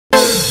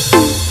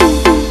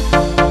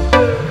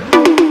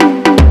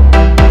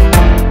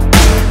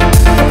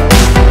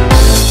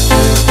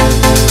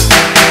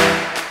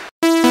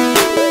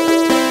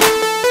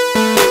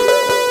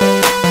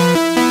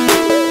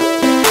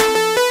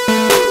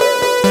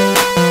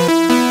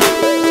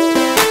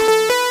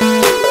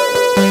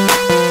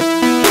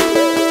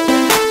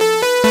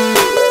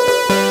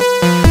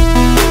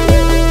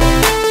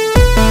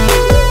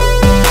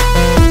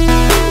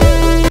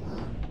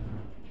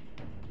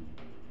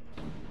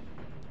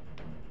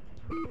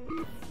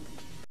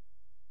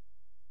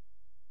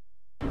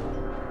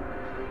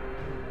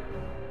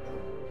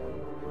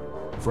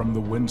From the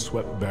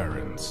windswept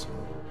barrens,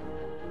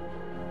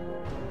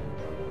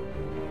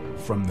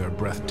 from their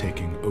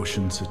breathtaking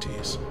ocean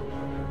cities,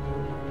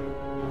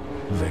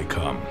 they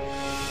come.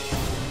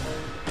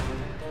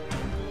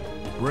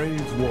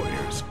 Brave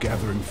warriors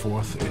gathering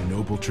forth in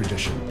noble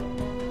tradition,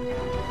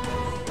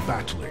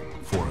 battling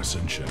for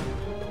ascension.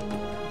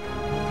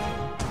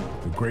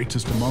 The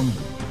greatest among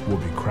them will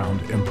be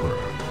crowned emperor.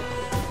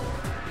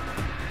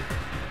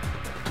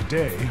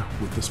 Today,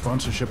 with the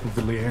sponsorship of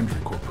the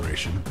Liandri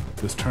Corporation,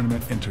 this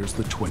tournament enters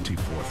the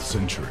 24th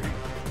century.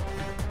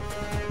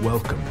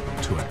 Welcome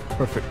to a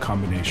perfect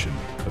combination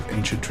of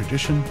ancient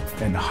tradition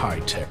and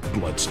high-tech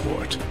blood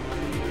sport.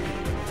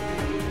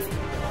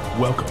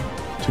 Welcome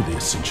to the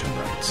Ascension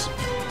Rites.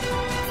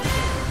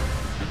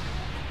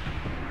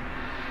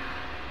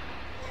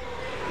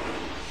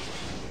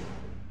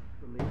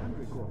 The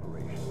Liandri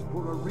Corporation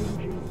for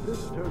arranging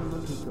this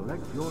tournament to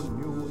select your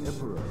new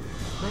emperor.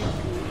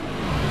 Thank you.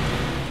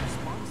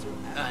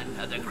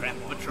 Another crap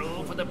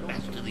patrol for the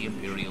best of the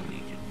Imperial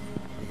Legion.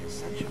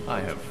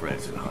 I have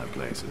friends in high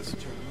places.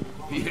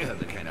 Yeah,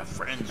 the kind of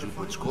friends who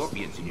put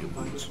scorpions in your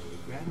boots.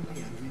 Grand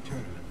Liandri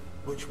tournament,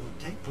 which will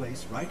take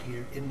place right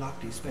here in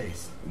Nocti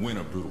space. Win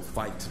a brutal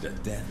fight to the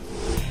death.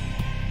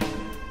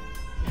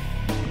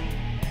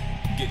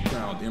 Get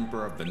crowned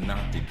Emperor of the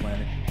Nocti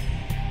planet.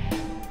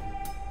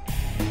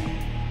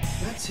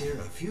 Let's hear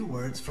a few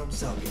words from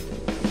Selkit.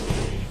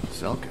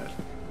 Selkit?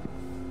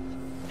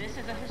 This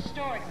is a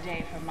historic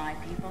day for my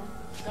people.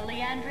 The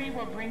Liandri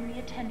will bring the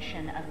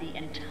attention of the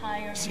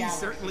entire She galaxy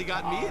certainly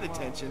got me at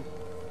attention.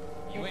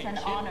 It's an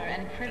honor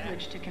and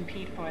privilege to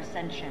compete for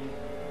Ascension.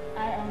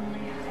 I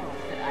only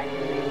hope that I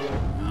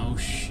can. Oh,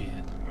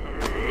 shit.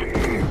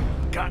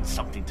 Got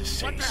something to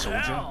say, soldier?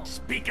 Hell?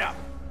 Speak up.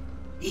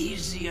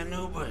 Easy,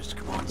 Anubis.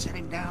 Come on, set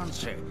him down,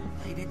 sir.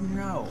 I didn't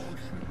know.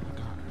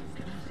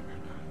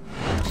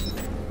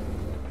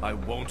 I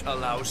won't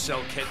allow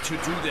Selkit to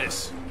do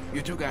this.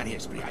 You took out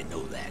history, I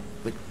know that.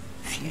 But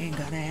she ain't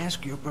gotta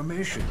ask your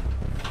permission.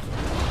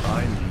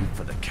 I leave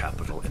for the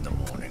capital in the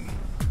morning.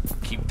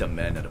 Keep the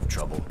men out of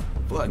trouble.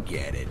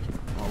 Forget it.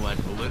 All that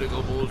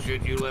political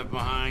bullshit you left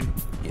behind,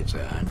 it's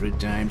 100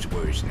 times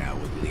worse now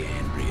with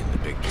Liandri in the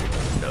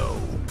picture. No.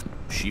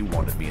 She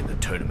wanted me in the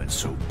tournament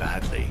so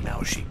badly,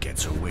 now she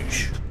gets her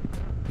wish.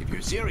 If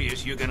you're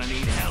serious, you're gonna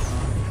need help.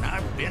 And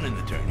I've been in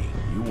the tourney.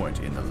 You weren't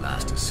in the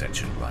last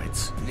Ascension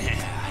Rites. Nah,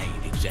 I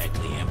ain't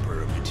exactly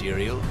Emperor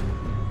material.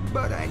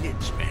 But I did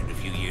spend a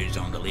few years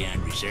on the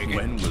Liandri circuit.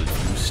 When will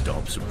you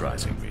stop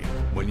surprising me?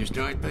 When you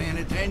start paying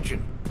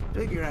attention.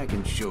 Figure I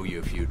can show you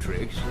a few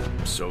tricks.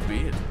 So be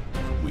it.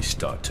 We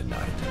start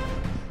tonight.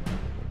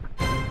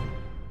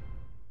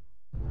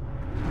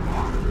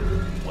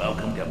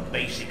 Welcome to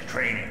basic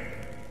training.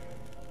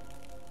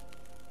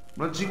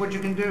 Let's see what you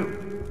can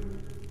do.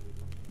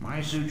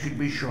 My suit should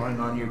be showing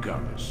on your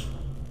compass.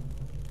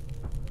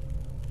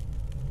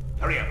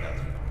 Hurry up,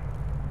 Elton.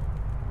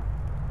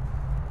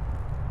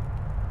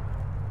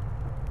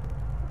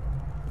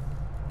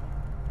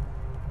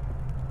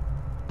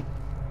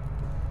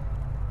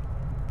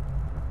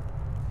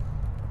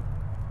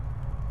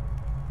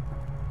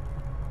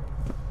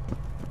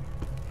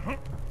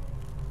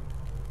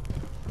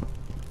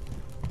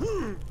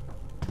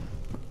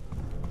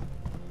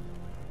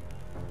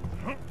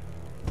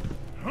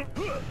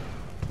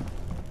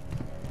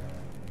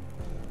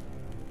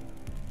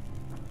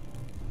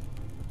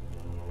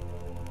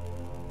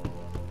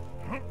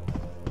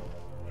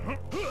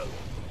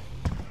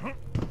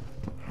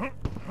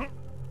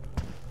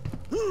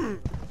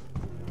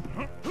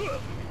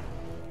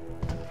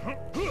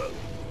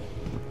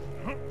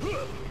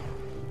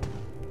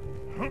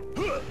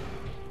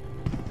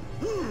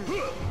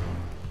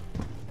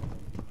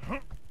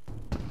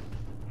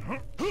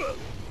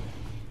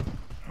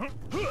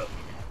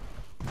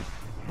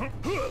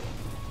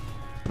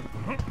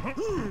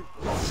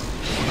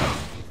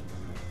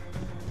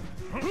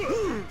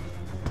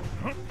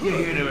 You're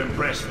here to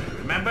impress me,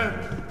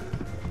 remember?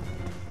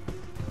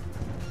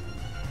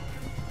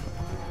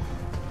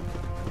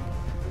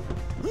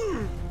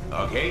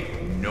 Okay,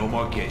 no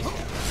more kids.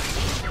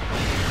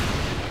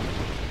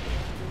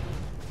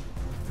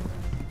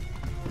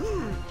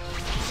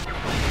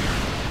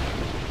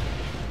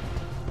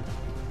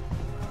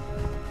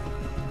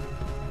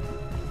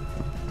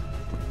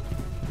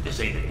 This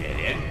ain't a dead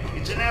end,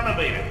 it's an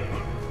elevator.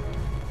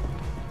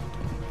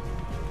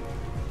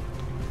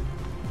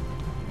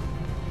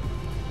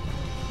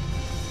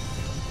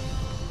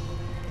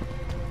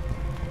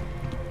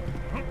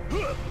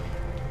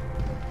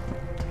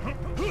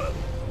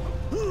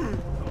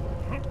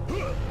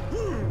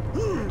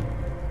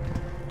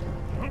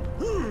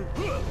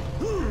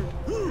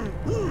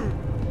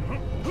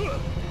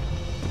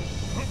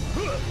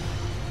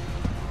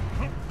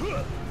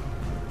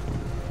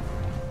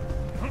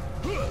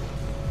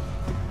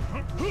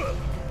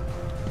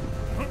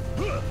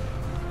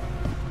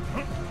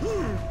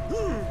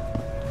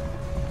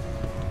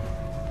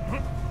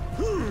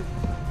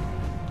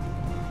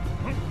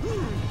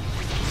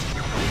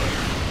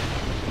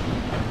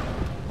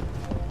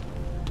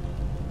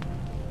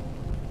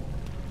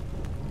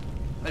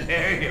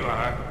 There you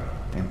are.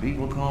 And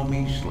people call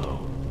me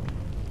slow.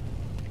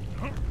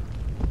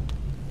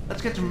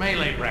 Let's get some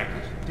melee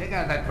practice. Take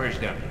out that first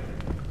dummy.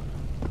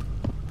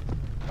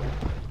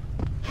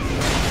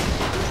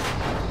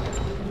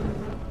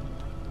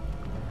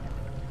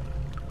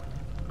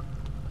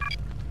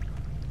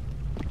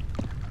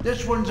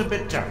 This one's a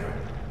bit tougher.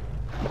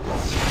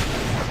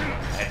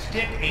 That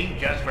stick ain't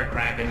just for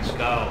cracking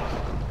skulls.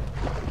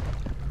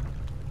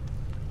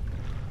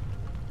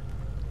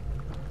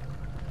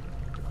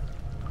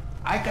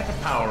 I got the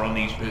power on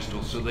these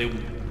pistols so they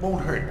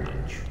won't hurt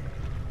much.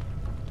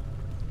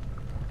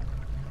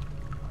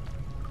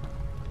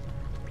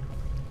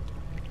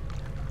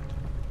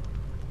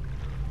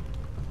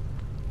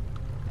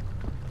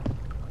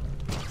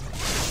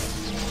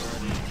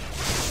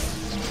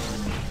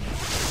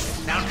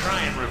 Now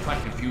try and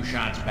reflect a few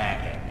shots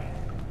back at me.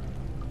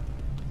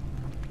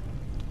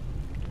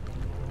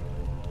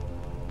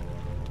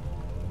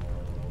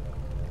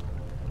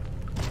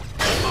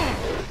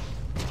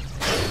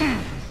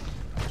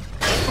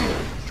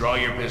 Draw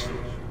your pistols.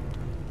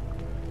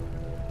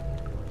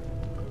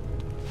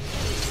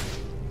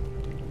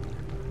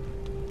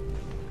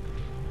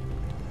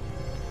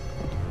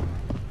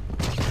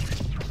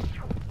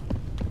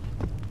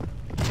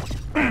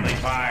 Friendly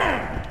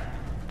fire.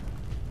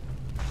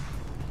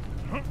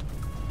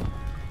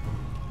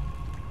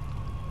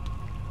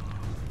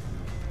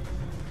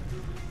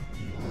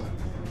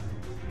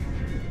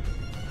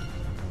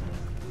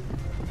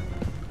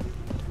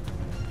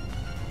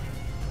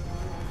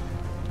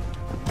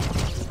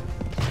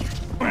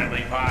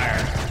 Friendly fire.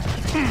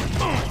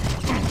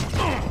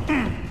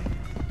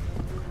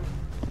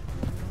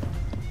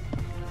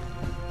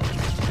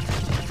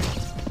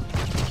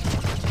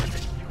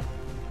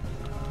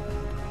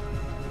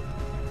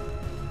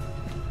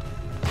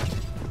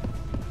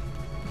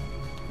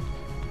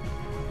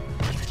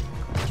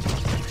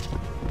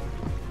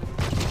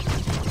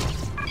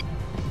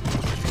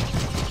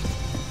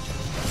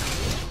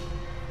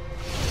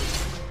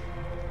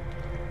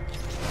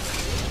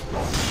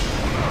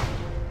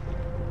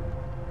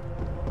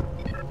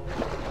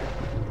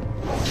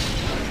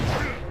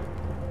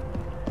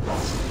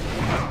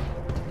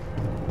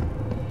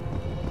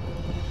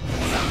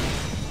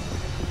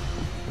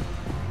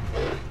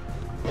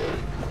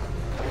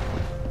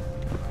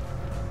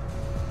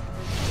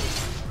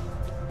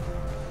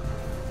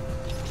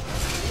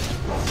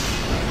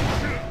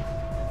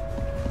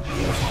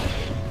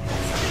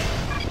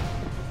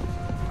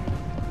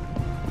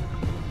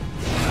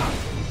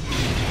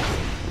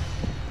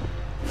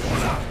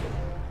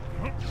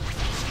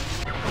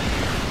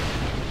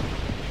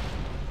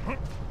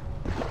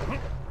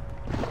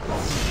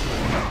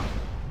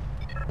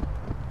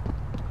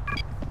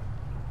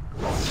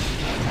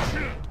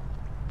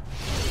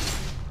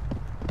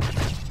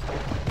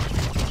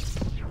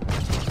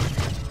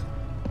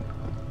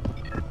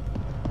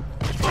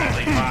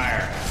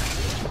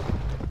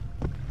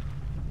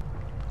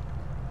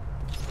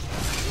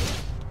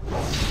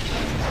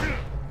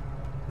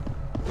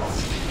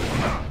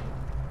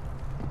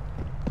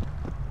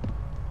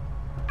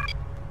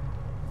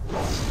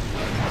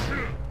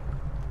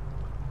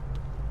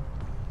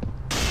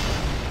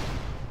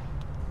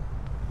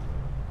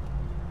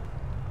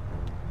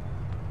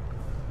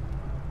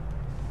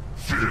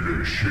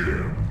 Finish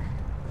him.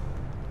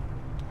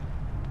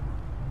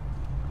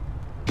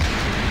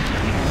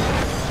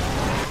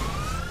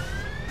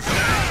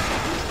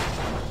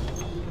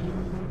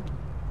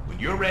 When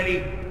you're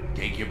ready,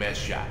 take your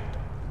best shot.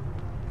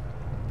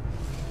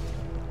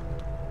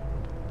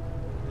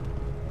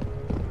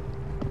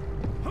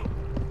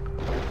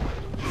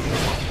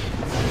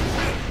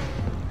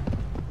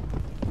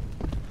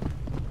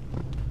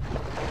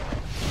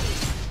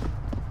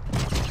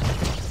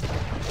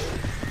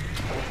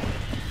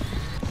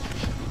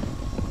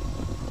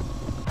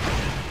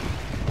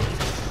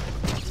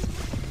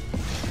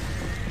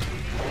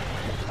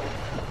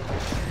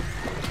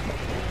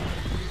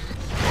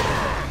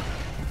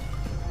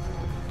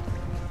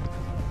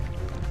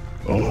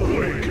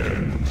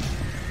 Awaken.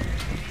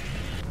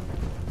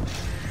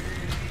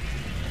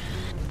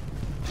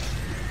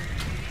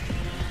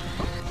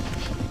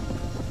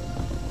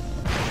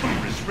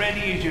 You're as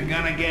ready as you're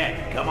gonna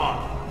get. Come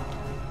on.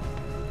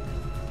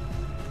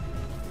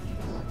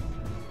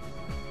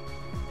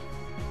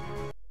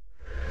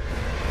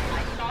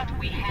 I thought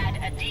we had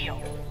a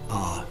deal.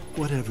 Ah,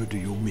 whatever do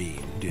you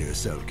mean, dear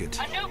Selkit?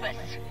 Anubis,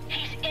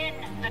 he's in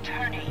the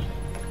tourney.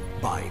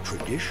 By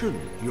tradition,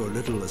 your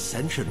little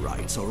ascension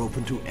rites are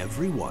open to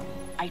everyone.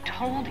 I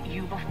told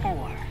you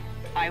before.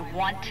 I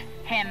want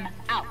him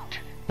out.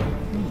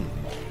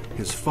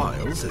 His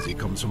file says he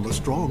comes from a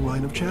strong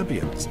line of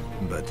champions,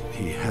 but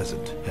he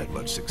hasn't had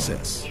much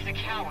success. He's a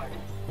coward.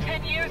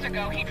 10 years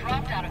ago, he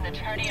dropped out of the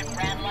tourney and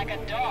ran like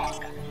a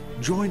dog.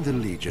 Joined the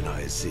Legion,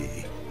 I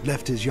see.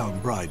 Left his young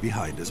bride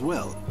behind as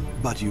well.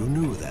 But you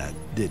knew that,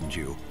 didn't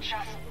you?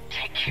 Just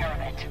take care of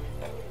it.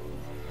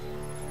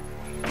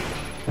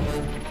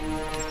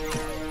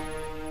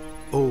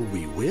 Oh,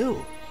 we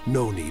will.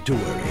 No need to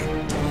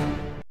worry.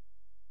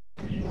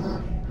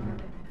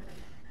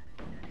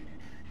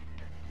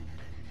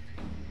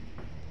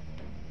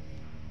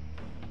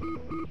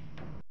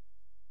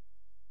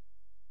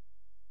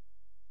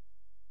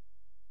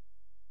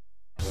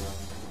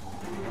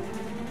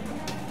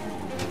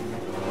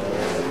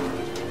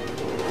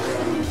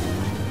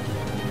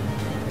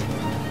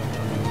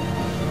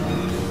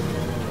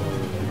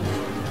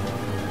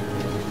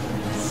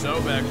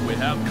 Sobek, we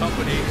have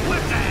company. What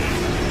the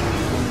heck?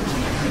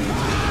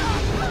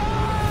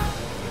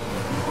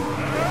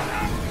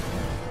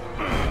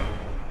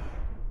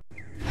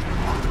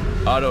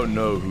 I don't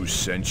know who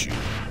sent you,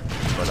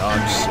 but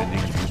I'm sending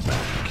you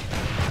back.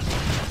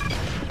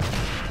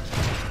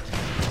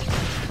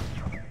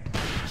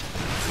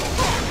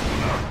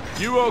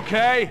 You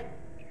okay?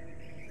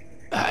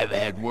 I've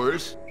had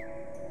worse.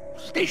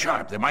 Stay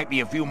sharp, there might be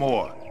a few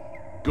more.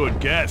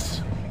 Good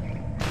guess.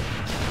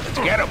 Let's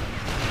get him.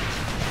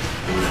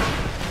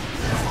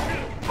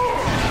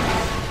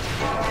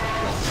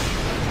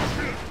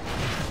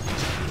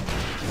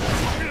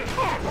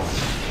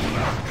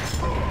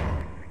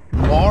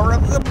 More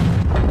of them?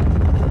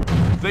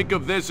 Think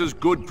of this as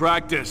good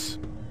practice.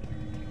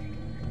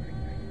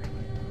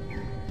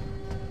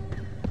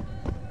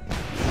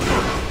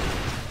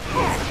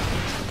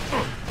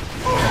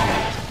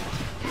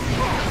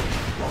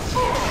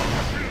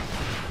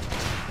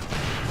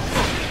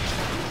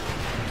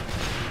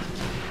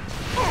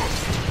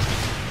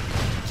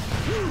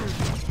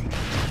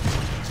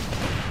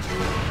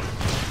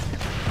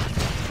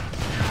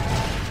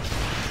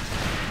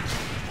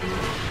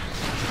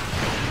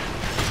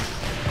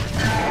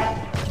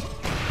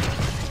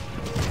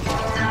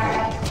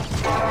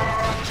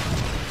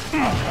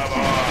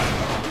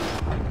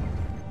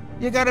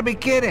 You gotta be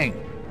kidding.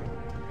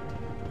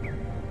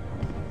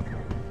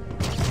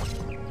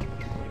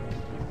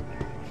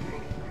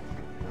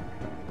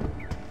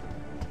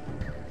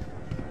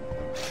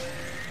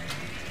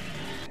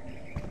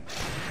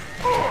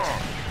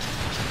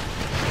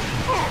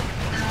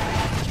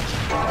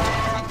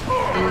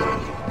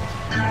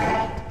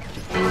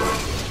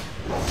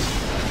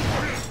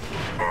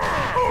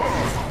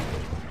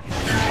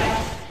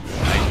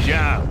 Nice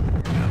job.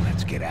 Now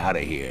let's get out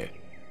of here.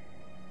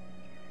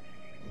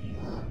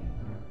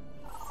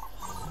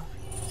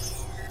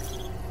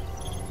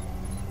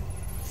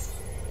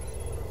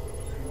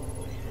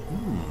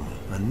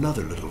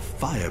 Another little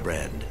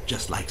firebrand,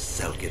 just like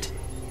Selkit.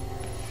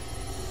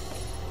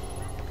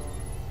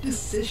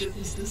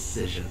 Decisions,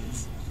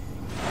 decisions.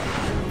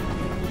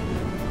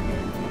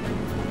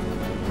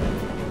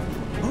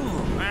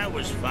 Oh, that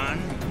was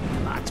fun.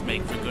 Lots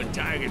make for good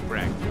target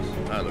practice.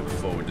 I look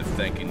forward to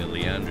thanking the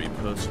Liandri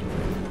personally.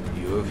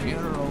 Your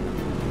funeral.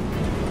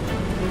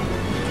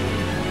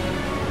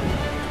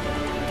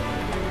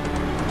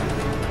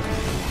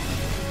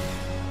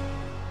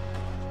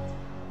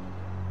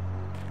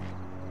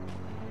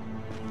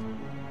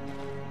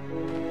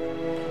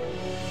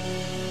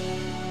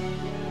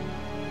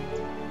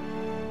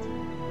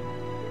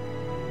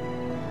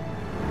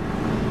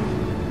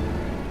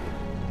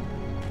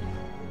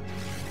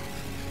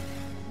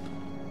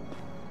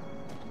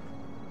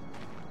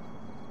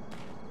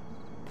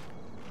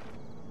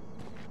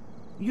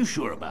 You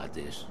sure about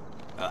this?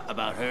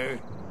 About her?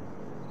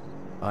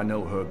 I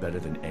know her better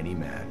than any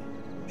man.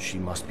 She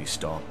must be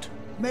stopped.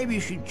 Maybe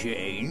she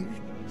changed.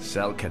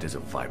 Selkit is a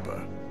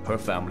viper. Her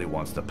family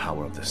wants the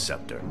power of the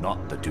scepter,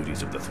 not the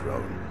duties of the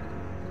throne.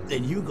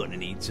 Then you're gonna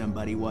need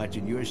somebody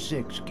watching your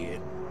six,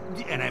 kid.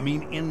 And I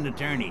mean in the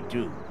tourney,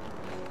 too.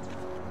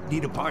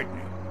 Need a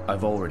partner.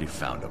 I've already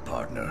found a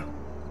partner.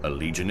 A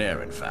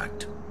legionnaire, in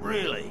fact.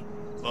 Really?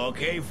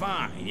 Okay,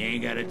 fine. You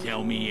ain't gotta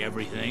tell me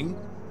everything.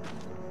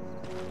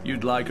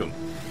 You'd like him.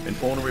 An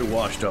ornery,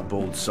 washed-up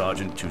old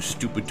sergeant too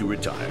stupid to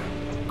retire.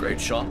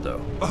 Great shot,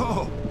 though.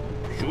 Oh,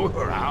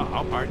 sure,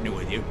 I'll partner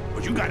with you,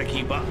 but you gotta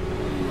keep up.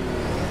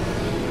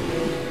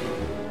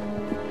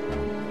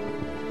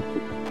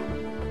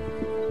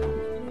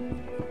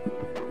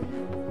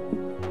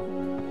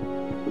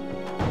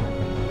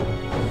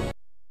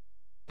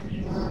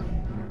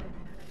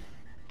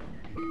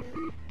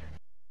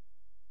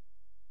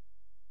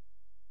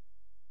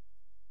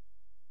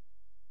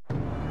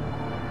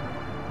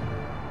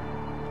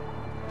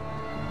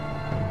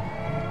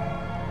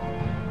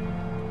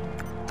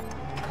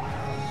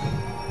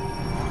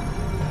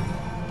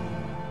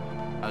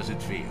 How's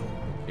it feel?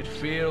 It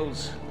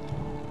feels...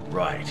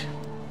 right.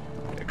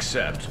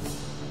 Except...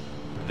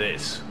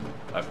 this.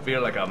 I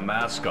feel like a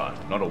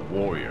mascot, not a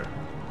warrior.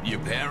 Your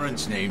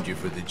parents named you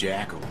for the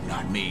jackal,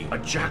 not me. A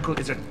jackal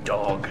is a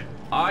dog.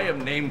 I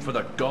am named for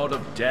the god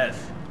of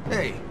death.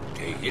 Hey,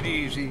 take it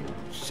easy.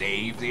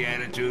 Save the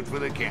attitude for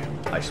the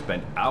camp. I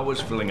spent hours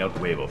filling out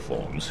waiver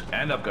forms,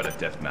 and I've got a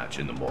death match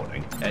in the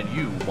morning, and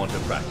you want to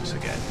practice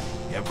again.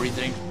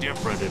 Everything's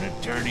different in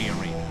a tourney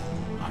arena.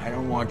 I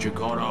don't want you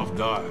caught off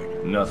guard.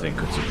 Nothing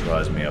could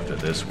surprise me after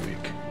this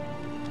week.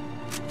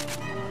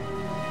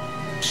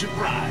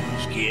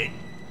 Surprise, kid.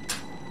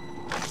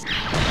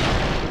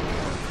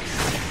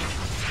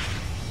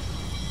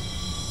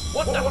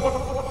 What the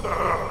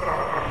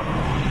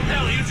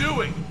hell are you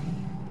doing?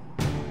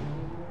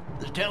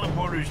 The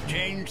teleporters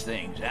change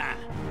things, huh?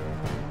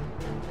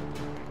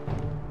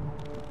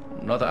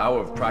 Another hour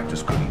of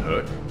practice couldn't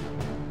hurt.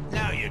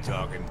 Now you're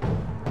talking.